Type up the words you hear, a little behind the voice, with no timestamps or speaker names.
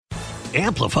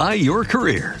Amplify your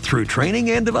career through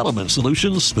training and development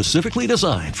solutions specifically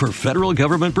designed for federal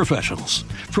government professionals.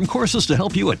 From courses to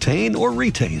help you attain or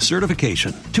retain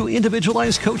certification, to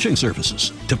individualized coaching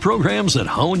services, to programs that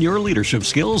hone your leadership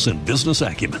skills and business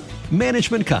acumen,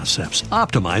 Management Concepts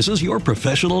optimizes your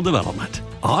professional development.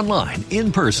 Online,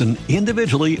 in person,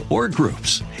 individually, or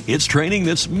groups, it's training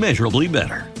that's measurably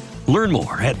better. Learn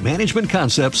more at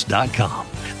managementconcepts.com.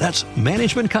 That's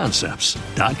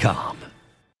managementconcepts.com.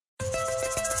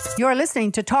 You're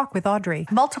listening to Talk with Audrey.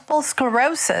 Multiple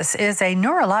sclerosis is a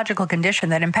neurological condition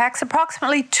that impacts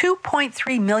approximately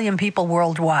 2.3 million people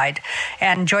worldwide.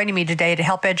 And joining me today to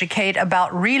help educate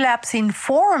about relapsing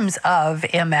forms of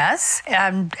MS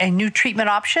and a new treatment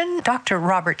option, Dr.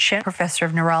 Robert Shin, professor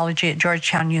of neurology at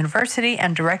Georgetown University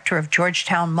and director of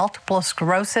Georgetown Multiple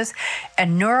Sclerosis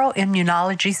and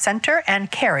Neuroimmunology Center,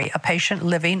 and Carrie, a patient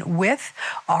living with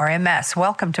RMS.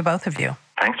 Welcome to both of you.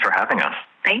 Thanks for having us.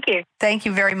 Thank you. Thank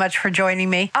you very much for joining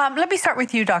me. Let me start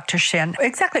with you, Dr. Shin.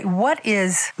 Exactly what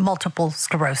is multiple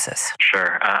sclerosis?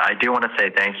 Sure. I do want to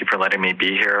say thank you for letting me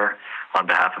be here on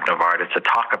behalf of Novartis to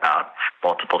talk about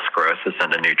multiple sclerosis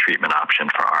and a new treatment option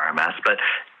for RMS. But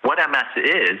what MS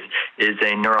is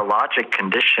a neurologic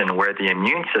condition where the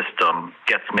immune system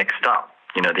gets mixed up.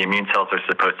 You know, the immune cells are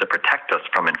supposed to protect us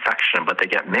from infection, but they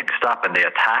get mixed up and they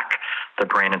attack the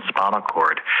brain and spinal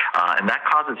cord. And that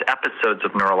causes episodes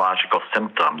of neurological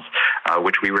symptoms,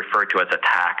 which we refer to as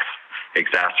attacks,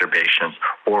 exacerbations,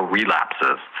 or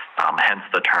relapses, hence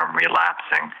the term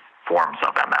relapsing forms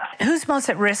of MS. Who's most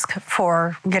at risk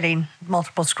for getting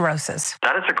multiple sclerosis?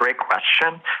 That is a great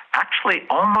question. Actually,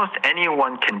 almost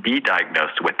anyone can be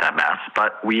diagnosed with MS,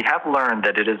 but we have learned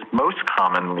that it is most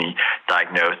commonly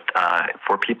diagnosed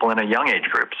for people in a young age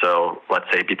group, so let's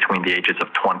say between the ages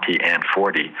of 20 and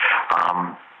 40.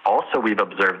 Also, we've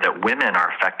observed that women are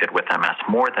affected with MS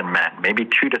more than men. Maybe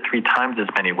 2 to 3 times as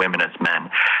many women as men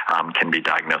can be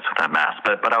diagnosed with MS.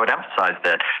 But I would emphasize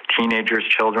that teenagers,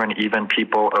 children, even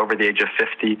people over the age of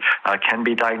 50 can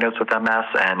be diagnosed with MS.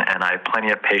 And I have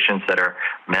plenty of patients that are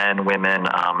men, women,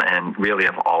 and really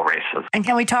of all races. And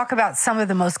can we talk about some of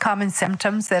the most common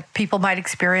symptoms that people might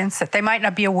experience that they might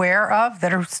not be aware of,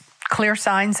 that are clear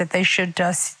signs that they should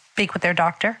speak with their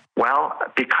doctor? Well,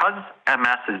 because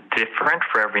MS is different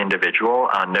for every individual,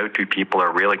 no two people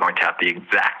are really going to have the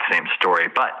exact same story.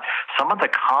 But some of the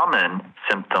common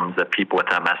symptoms that people with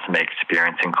MS may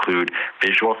experience include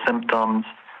visual symptoms,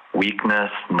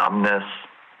 weakness, numbness,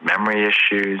 memory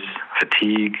issues,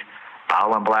 fatigue,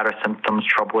 bowel and bladder symptoms,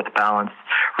 trouble with balance.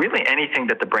 Really anything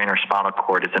that the brain or spinal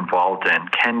cord is involved in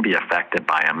can be affected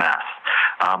by MS.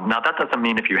 Now, that doesn't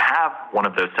mean if you have one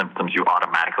of those symptoms, you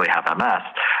automatically have MS,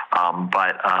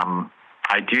 but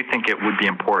I do think it would be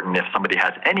important if somebody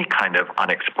has any kind of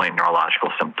unexplained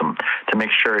neurological symptom to make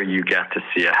sure you get to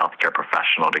see a healthcare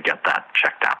professional to get that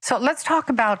checked out. So let's talk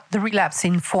about the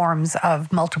relapsing forms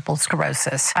of multiple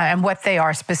sclerosis and what they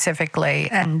are specifically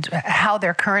and how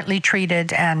they're currently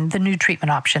treated and the new treatment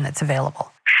option that's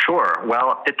available. Sure.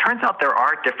 Well, it turns out there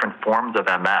are different forms of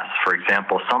MS. For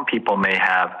example, some people may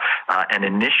have an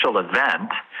initial event,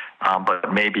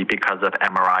 but maybe because of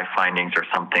MRI findings or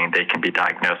something, they can be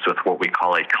diagnosed with what we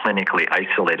call a clinically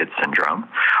isolated syndrome.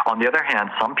 On the other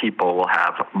hand, some people will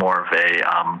have more of a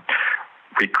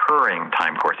recurring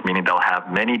time course, meaning they'll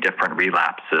have many different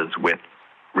relapses with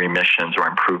remissions or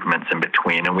improvements in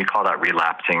between, and we call that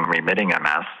relapsing remitting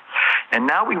MS. And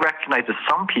now we recognize that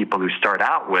some people who start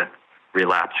out with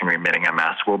relapsing remitting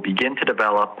MS will begin to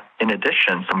develop, in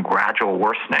addition, some gradual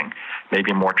worsening,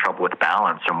 maybe more trouble with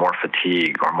balance or more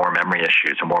fatigue or more memory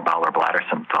issues or more bowel or bladder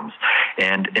symptoms.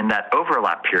 And in that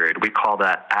overlap period, we call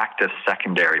that active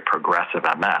secondary progressive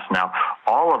MS. Now,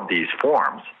 all of these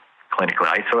forms, clinically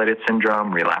isolated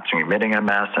syndrome, relapsing remitting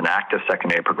MS, and active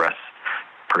secondary progressive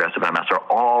MS are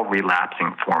all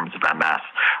relapsing forms of MS.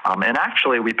 And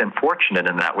actually, we've been fortunate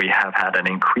in that we have had an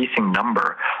increasing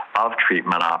number of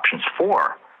treatment options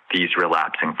for these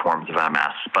relapsing forms of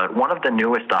MS. But one of the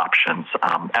newest options,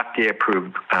 FDA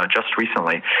approved just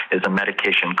recently, is a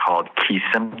medication called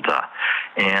Kesimpta.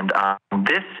 And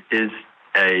this is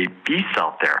a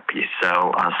B-cell therapy.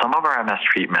 So some of our MS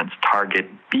treatments target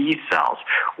B cells,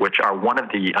 which are one of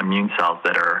the immune cells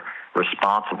that are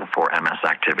responsible for MS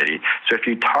activity. So if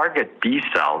you target B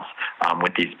cells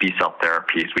with these B cell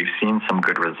therapies, we've seen some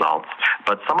good results,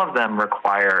 but some of them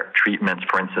require treatments,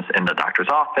 for instance, in the doctor's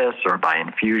office or by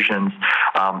infusions.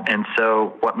 And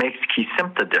so what makes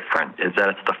Kesimpta different is that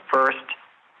it's the first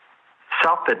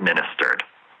self-administered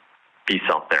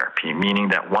B-cell therapy, meaning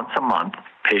that once a month,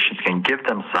 patients can give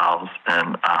themselves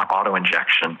an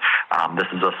auto-injection. This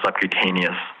is a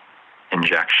subcutaneous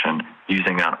injection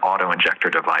using an auto-injector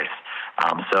device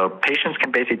So patients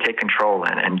can basically take control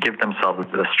and give themselves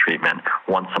this treatment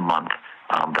once a month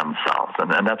themselves.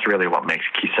 And that's really what makes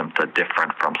Kesimpta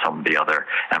different from some of the other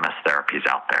MS therapies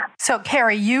out there. So,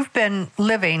 Carrie, you've been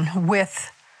living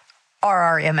with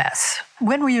RRMS.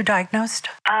 When were you diagnosed?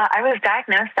 I was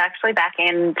diagnosed actually back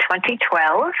in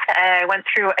 2012. I went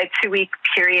through a 2-week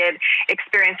period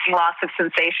experiencing loss of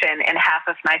sensation in half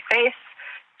of my face.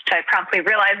 So I promptly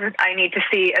realized I need to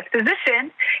see a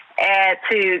physician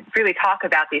to really talk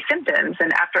about these symptoms.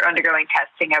 And after undergoing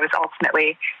testing, I was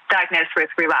ultimately diagnosed with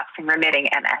relapsing remitting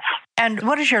MS. And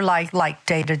what is your life like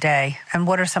day to day? And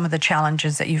what are some of the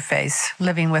challenges that you face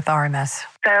living with RMS?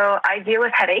 So I deal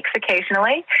with headaches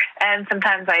occasionally, and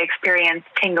sometimes I experience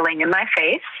tingling in my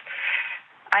face.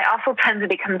 I also tend to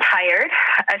become tired,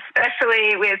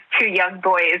 especially with 2 young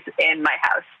boys in my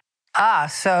house.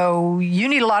 So you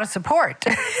need a lot of support.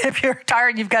 If you're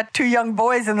tired, you've got 2 young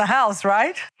boys in the house,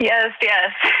 right? Yes.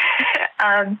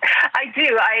 I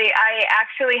do. I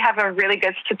actually have a really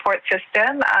good support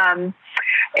system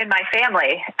in my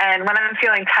family. And when I'm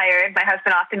feeling tired, my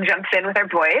husband often jumps in with our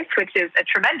boys, which is a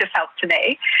tremendous help to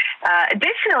me.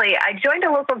 Additionally, I joined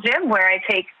a local gym where I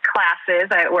take classes,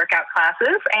 workout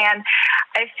classes, and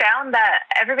I found that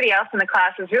everybody else in the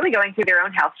class is really going through their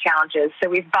own health challenges. So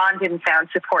we've bonded and found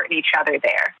support in each other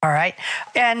there. All right.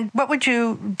 And what would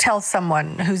you tell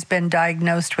someone who's been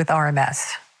diagnosed with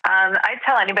RMS? I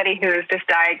tell anybody who is just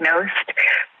diagnosed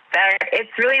that it's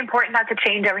really important not to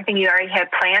change everything you already had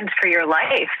planned for your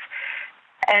life.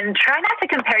 And try not to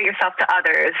compare yourself to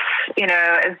others. You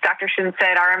know, as Dr. Shin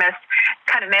said, RMS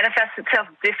kind of manifests itself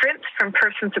different from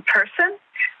person to person.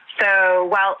 So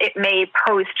while it may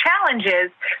pose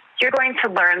challenges, you're going to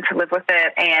learn to live with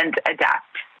it and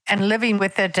adapt. And living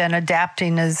with it and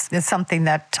adapting is something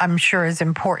that I'm sure is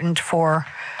important for,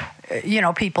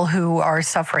 people who are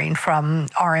suffering from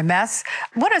RMS.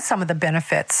 What are some of the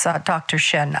benefits, Dr.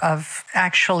 Shin, of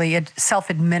actually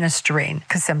self-administering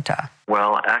Kesimpta?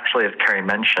 Well, actually, as Carrie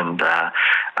mentioned,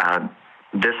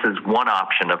 this is one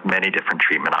option of many different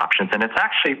treatment options, and it's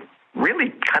actually really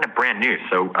kind of brand new.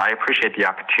 So I appreciate the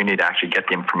opportunity to actually get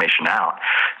the information out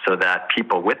so that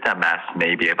people with MS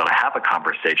may be able to have a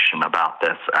conversation about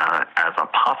this as a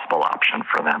possible option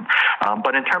for them.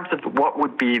 But in terms of what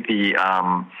would be the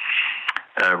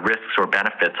risks or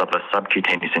benefits of a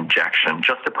subcutaneous injection,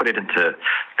 just to put it into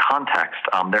context,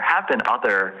 there have been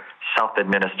other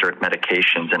self-administered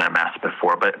medications in MS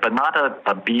before, but not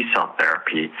a B-cell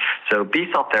therapy. So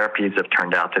B-cell therapies have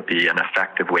turned out to be an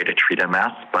effective way to treat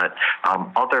MS, but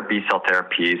other B-cell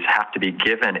therapies have to be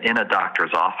given in a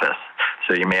doctor's office.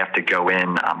 So you may have to go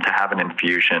in to have an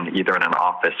infusion either in an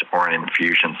office or an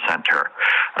infusion center.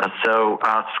 So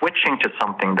switching to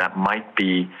something that might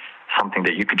be something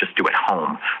that you could just do at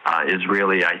home is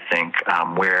really, I think,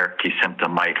 where Kesimpta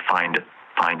might find a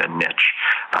niche.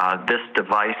 This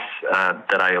device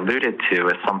that I alluded to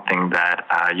is something that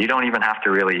you don't even have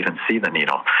to really even see the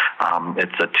needle.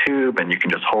 It's a tube, and you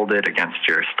can just hold it against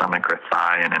your stomach or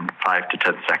thigh, and in 5 to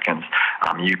 10 seconds,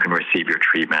 you can receive your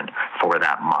treatment for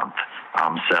that month.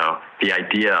 So the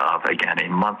idea of, again, a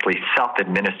monthly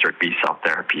self-administered B-cell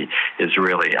therapy is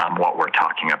really what we're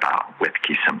talking about with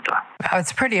Kesimpta.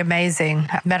 It's pretty amazing,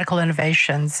 medical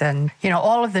innovations and,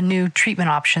 all of the new treatment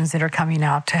options that are coming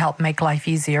out to help make life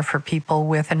easier for people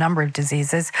with a number of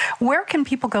diseases. Where can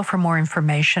people go for more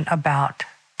information about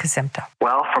Kesimpta?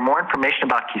 Well, for more information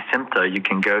about Kesimpta, you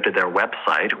can go to their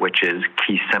website, which is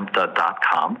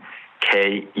kesimpta.com,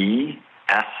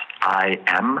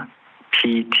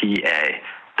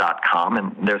 KESIMPTA.com,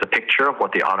 and there's a picture of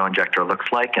what the autoinjector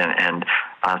looks like and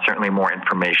certainly more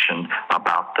information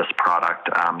about this product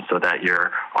so that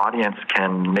your audience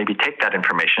can maybe take that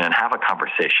information and have a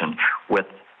conversation with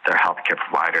their healthcare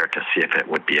provider to see if it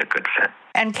would be a good fit.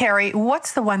 And Carrie,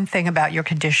 what's the one thing about your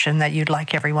condition that you'd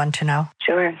like everyone to know?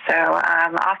 Sure. So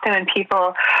often when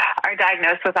people are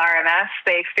diagnosed with RMS,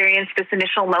 they experience this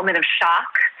initial moment of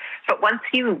shock. But once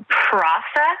you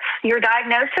process your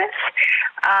diagnosis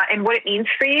and what it means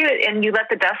for you, and you let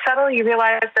the dust settle, you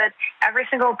realize that every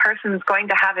single person is going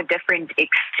to have a different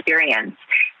experience.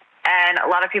 And a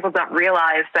lot of people don't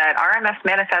realize that RMS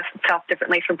manifests itself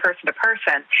differently from person to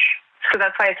person. So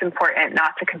that's why it's important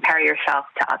not to compare yourself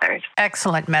to others.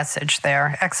 Excellent message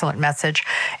there. Excellent message.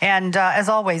 And as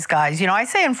always, guys, I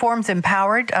say Informed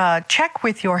Empowered. Check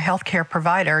with your healthcare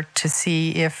provider to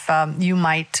see if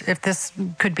if this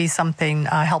could be something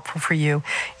helpful for you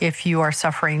if you are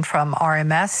suffering from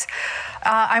RMS.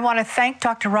 I want to thank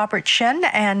Dr. Robert Shin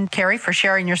and Carrie for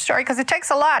sharing your story, because it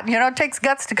takes a lot. It takes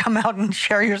guts to come out and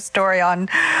share your story on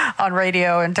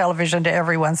radio and television to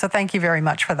everyone. So thank you very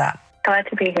much for that. Glad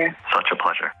to be here. Such a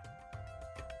pleasure.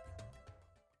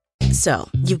 So,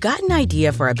 you've got an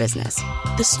idea for a business,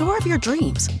 the store of your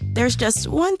dreams. There's just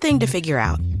one thing to figure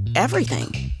out: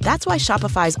 everything. That's why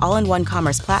Shopify's all-in-one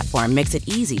commerce platform makes it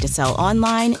easy to sell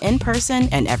online, in person,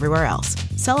 and everywhere else.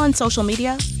 Sell on social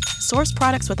media, source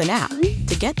products with an app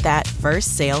to get that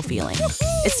first sale feeling.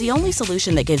 It's the only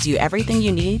solution that gives you everything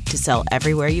you need to sell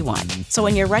everywhere you want. So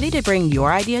when you're ready to bring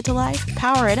your idea to life,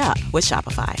 power it up with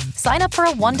Shopify. Sign up for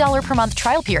a $1 per month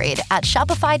trial period at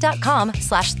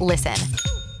shopify.com/listen.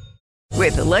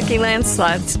 With the Lucky Land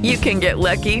Slots, you can get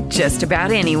lucky just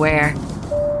about anywhere.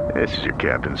 This is your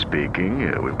captain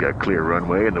speaking. We've got clear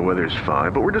runway and the weather's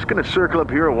fine, but we're just going to circle up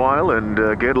here a while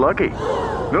and get lucky.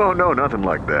 No, nothing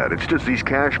like that. It's just these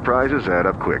cash prizes add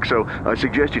up quick. So I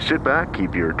suggest you sit back,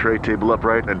 keep your tray table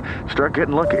upright, and start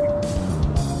getting lucky.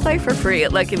 Play for free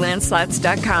at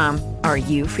LuckyLandSlots.com. Are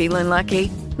you feeling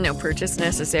lucky? No purchase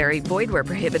necessary. Void where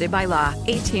prohibited by law.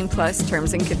 18+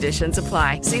 terms and conditions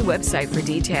apply. See website for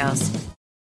details.